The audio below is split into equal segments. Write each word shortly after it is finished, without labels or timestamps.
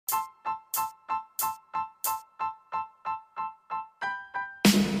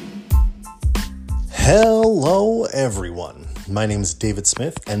Hello everyone, my name is David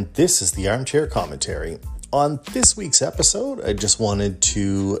Smith and this is the Armchair Commentary. On this week's episode, I just wanted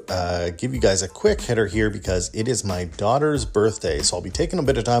to give you guys a quick hitter here because it is my daughter's birthday, so I'll be taking a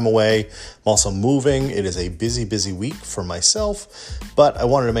bit of time away. I'm also moving. It is a busy week for myself, but I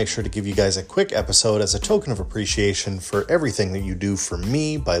wanted to make sure to give you guys a quick episode as a token of appreciation for everything that you do for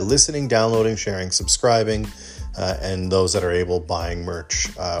me by listening, downloading, sharing, subscribing, and those that are able buying merch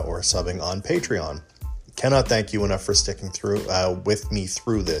or subbing on Patreon. Cannot thank you enough for sticking through with me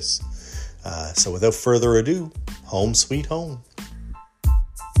through this. So without further ado, home sweet home.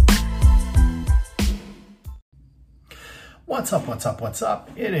 What's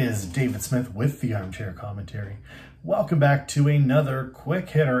up? It is David Smith with the Armchair Commentary. Welcome back to another quick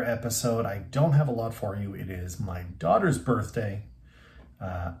hitter episode. I don't have a lot for you. It is my daughter's birthday.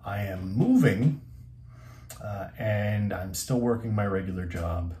 I am moving and I'm still working my regular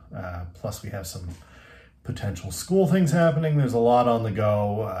job. Plus we have some potential school things happening. There's a lot on the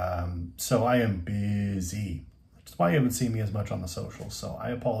go. So I am busy. That's why you haven't seen me as much on the socials. So I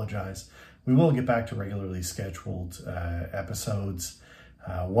apologize. We will get back to regularly scheduled episodes.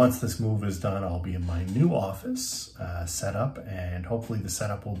 Once this move is done, I'll be in my new office set up, and hopefully the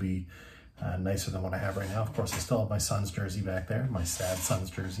setup will be nicer than what I have right now. Of course, I still have my Suns jersey back there, my sad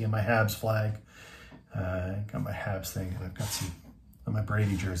Suns jersey, and my Habs flag. Got my Habs thing, and I've got my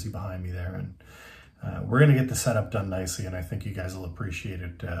Brady jersey behind me there, and we're going to get the setup done nicely, and I think you guys will appreciate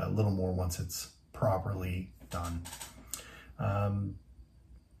it a little more once it's properly done.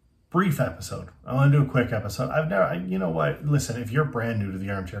 Brief episode. I want to do a quick episode. You know what? Listen, if you're brand new to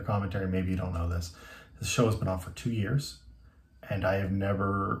the Armchair Commentary, maybe you don't know this. This show has been on for 2 years, and I have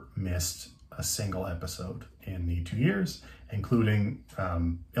never missed a single episode in the 2 years, including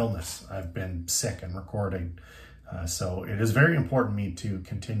illness. I've been sick and recording. So it is very important to me to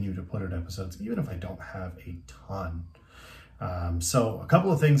continue to put out episodes, even if I don't have a ton. So a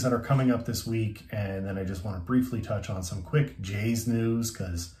couple of things that are coming up this week, and then I just want to briefly touch on some quick Jays news,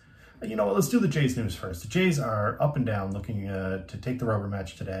 because, you know what, let's do the Jays news first. The Jays are up and down, looking to take the rubber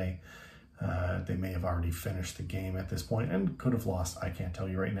match today. They may have already finished the game at this point and could have lost. I can't tell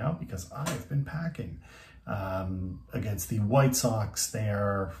you right now because I've been packing. Against the White Sox, they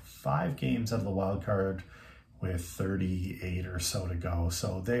are 5 games out of the wild card with 38 or so to go.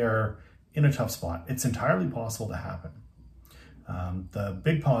 So they are in a tough spot. It's entirely possible to happen. The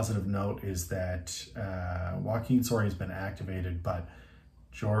big positive note is that Joaquin Soria has been activated, but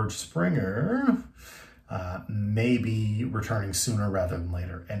George Springer may be returning sooner rather than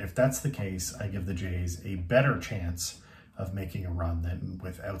later. And if that's the case, I give the Jays a better chance of making a run than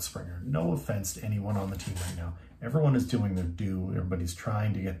without Springer. No offense to anyone on the team right now. Everyone is doing their due. Everybody's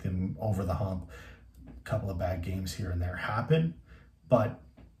trying to get them over the hump. A couple of bad games here and there happen, but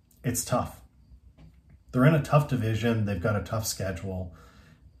it's tough. They're in a tough division. They've got a tough schedule.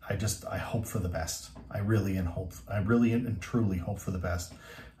 I hope for the best. I really and truly hope for the best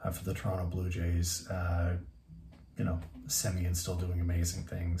for the Toronto Blue Jays. Semion's still doing amazing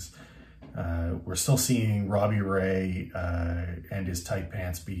things. We're still seeing Robbie Ray and his tight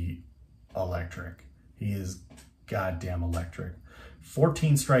pants be electric. He is goddamn electric.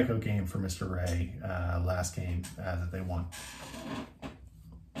 14 strikeout game for Mr. Ray last game that they won.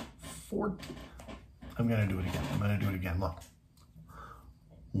 14. I'm going to do it again. Look.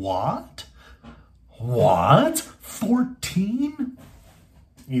 What? 14?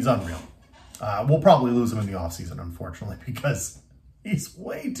 He's unreal. We'll probably lose him in the offseason, unfortunately, because he's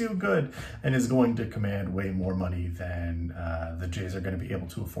way too good and is going to command way more money than the Jays are going to be able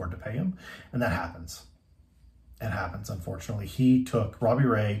to afford to pay him. And that happens. It happens, unfortunately. Robbie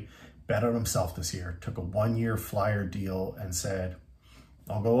Ray bet on himself this year, took a 1-year flyer deal and said,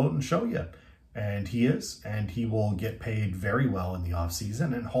 I'll go out and show you. And he is, and he will get paid very well in the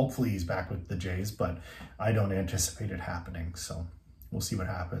offseason, and hopefully he's back with the Jays, but I don't anticipate it happening, so we'll see what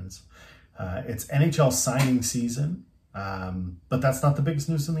happens. It's NHL signing season, but that's not the biggest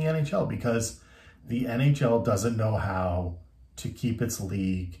news in the NHL because the NHL doesn't know how to keep its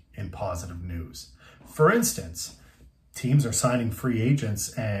league in positive news. For instance, teams are signing free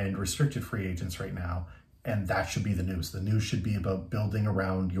agents and restricted free agents right now, and that should be the news. The news should be about building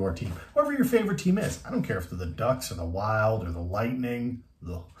around your team, whoever your favorite team is. I don't care if they're the Ducks or the Wild or the Lightning,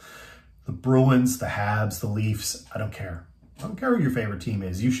 the Bruins, the Habs, the Leafs. I don't care. I don't care who your favorite team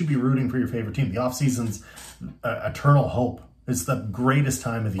is. You should be rooting for your favorite team. The offseason's eternal hope. It's the greatest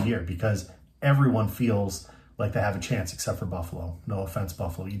time of the year because everyone feels like they have a chance except for Buffalo. No offense,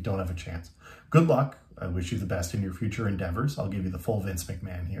 Buffalo. You don't have a chance. Good luck. I wish you the best in your future endeavors. I'll give you the full Vince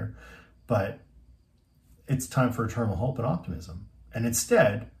McMahon here. But it's time for eternal hope and optimism. And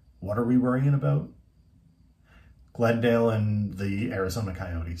instead, what are we worrying about? Glendale and the Arizona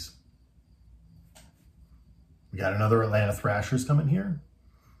Coyotes. We got another Atlanta Thrashers coming here.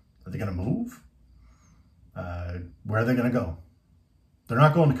 Are they going to move? Where are they going to go? They're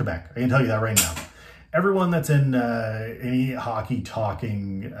not going to Quebec. I can tell you that right now. Everyone that's in any hockey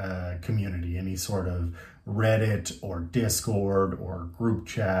talking community, any sort of Reddit or Discord or group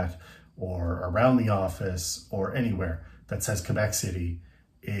chat or around the office or anywhere that says Quebec City,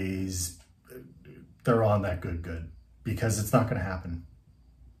 they're on that good, because it's not going to happen.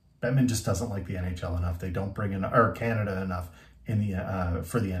 Bettman just doesn't like the NHL enough. They don't bring in, or Canada enough in the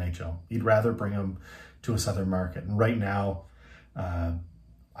for the NHL. He'd rather bring them to a southern market. And right now,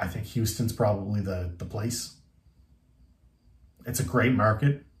 I think Houston's probably the place. It's a great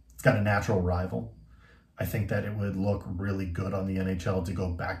market. It's got a natural rival. I think that it would look really good on the NHL to go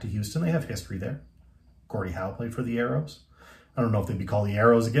back to Houston. They have history there. Gordie Howe played for the Arrows. I don't know if they'd be called the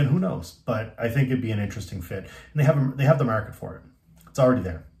Arrows again. Who knows? But I think it'd be an interesting fit. And they have the market for it. It's already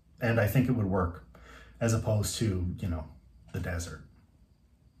there. And I think it would work as opposed to, the desert.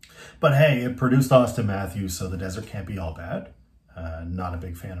 But hey, it produced Austin Matthews, so the desert can't be all bad. Not a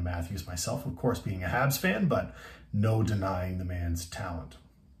big fan of Matthews myself, of course, being a Habs fan, but no denying the man's talent.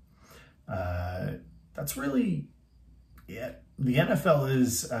 That's really it. The NFL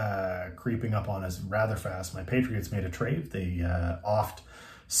is creeping up on us rather fast. My Patriots made a trade. They offed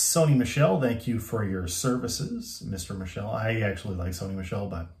Sony Michel. Thank you for your services, Mr. Michel. I actually like Sony Michel,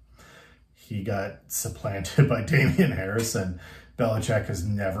 but he got supplanted by Damian Harris, and Belichick has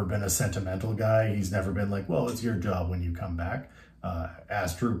never been a sentimental guy. He's never been like, well, it's your job when you come back.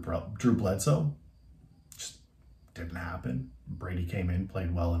 As Drew Bledsoe, just didn't happen. Brady came in,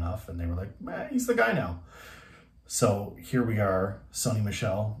 played well enough, and they were like, he's the guy now. So here we are. Sony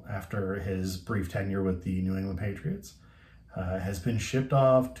Michel, after his brief tenure with the New England Patriots, has been shipped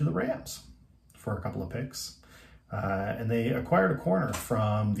off to the Rams for a couple of picks. And they acquired a corner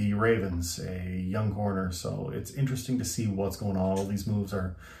from the Ravens, a young corner. So it's interesting to see what's going on. All these moves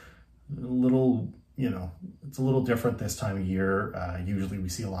are a little, it's a little different this time of year. Usually we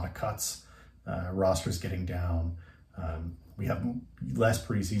see a lot of cuts, rosters getting down. We have less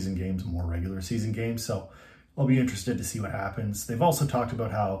preseason games, more regular season games. So I'll be interested to see what happens. They've also talked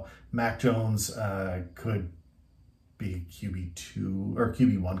about how Mac Jones could be QB2 or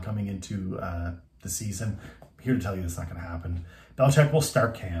QB1 coming into the season. I'm here to tell you that's not going to happen. Belichick will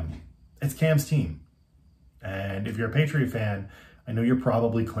start Cam. It's Cam's team. And if you're a Patriot fan, I know you're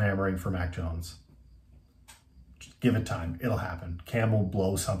probably clamoring for Mac Jones. Just give it time. It'll happen. Cam will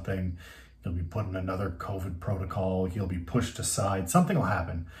blow something. He'll be put in another COVID protocol. He'll be pushed aside. Something will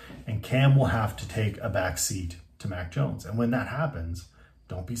happen. And Cam will have to take a back seat to Mac Jones. And when that happens,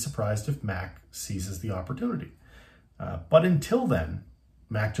 don't be surprised if Mac seizes the opportunity. But until then,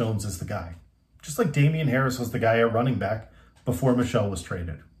 Mac Jones is the guy. Just like Damian Harris was the guy at running back before Michel was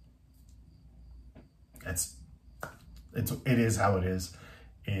traded. It is how it is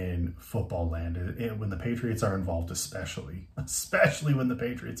in football land. When the Patriots are involved, especially when the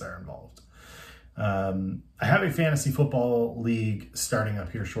Patriots are involved. I have a fantasy football league starting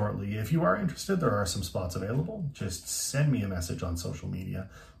up here shortly. If you are interested, there are some spots available. Just send me a message on social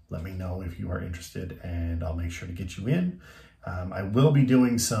media. Let me know if you are interested, and I'll make sure to get you in. I will be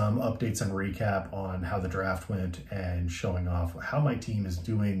doing some updates and recap on how the draft went and showing off how my team is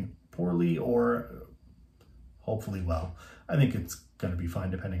doing poorly or hopefully well. I think it's going to be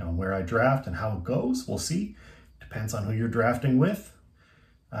fine depending on where I draft and how it goes. We'll see. Depends on who you're drafting with.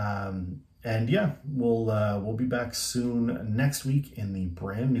 And yeah, we'll be back soon next week in the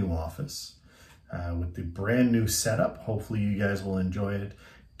brand new office with the brand new setup. Hopefully you guys will enjoy it.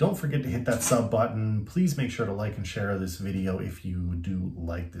 Don't forget to hit that sub button. Please make sure to like and share this video if you do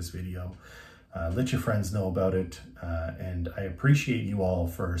like this video. Let your friends know about it. And I appreciate you all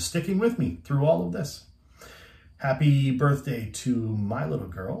for sticking with me through all of this. Happy birthday to my little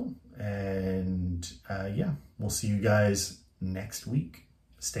girl. And yeah, we'll see you guys next week.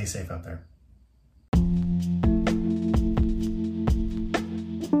 Stay safe out there.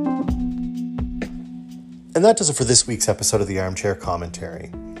 And that does it for this week's episode of the Armchair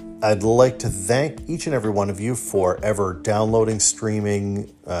Commentary. I'd like to thank each and every one of you for ever downloading,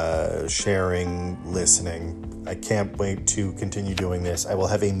 streaming, sharing, listening. I can't wait to continue doing this. I will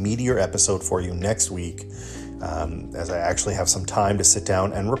have a meatier episode for you next week, as I actually have some time to sit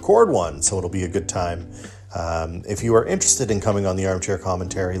down and record one, so it'll be a good time. If you are interested in coming on the Armchair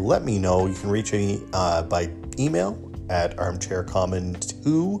Commentary, let me know. You can reach me by email at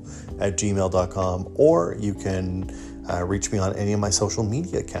armchaircomment2@gmail.com, or you can reach me on any of my social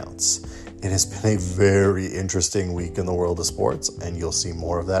media accounts. It has been a very interesting week in the world of sports, and you'll see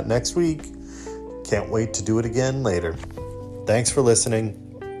more of that next week. Can't wait to do it again later. Thanks for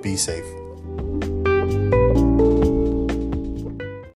listening. Be safe.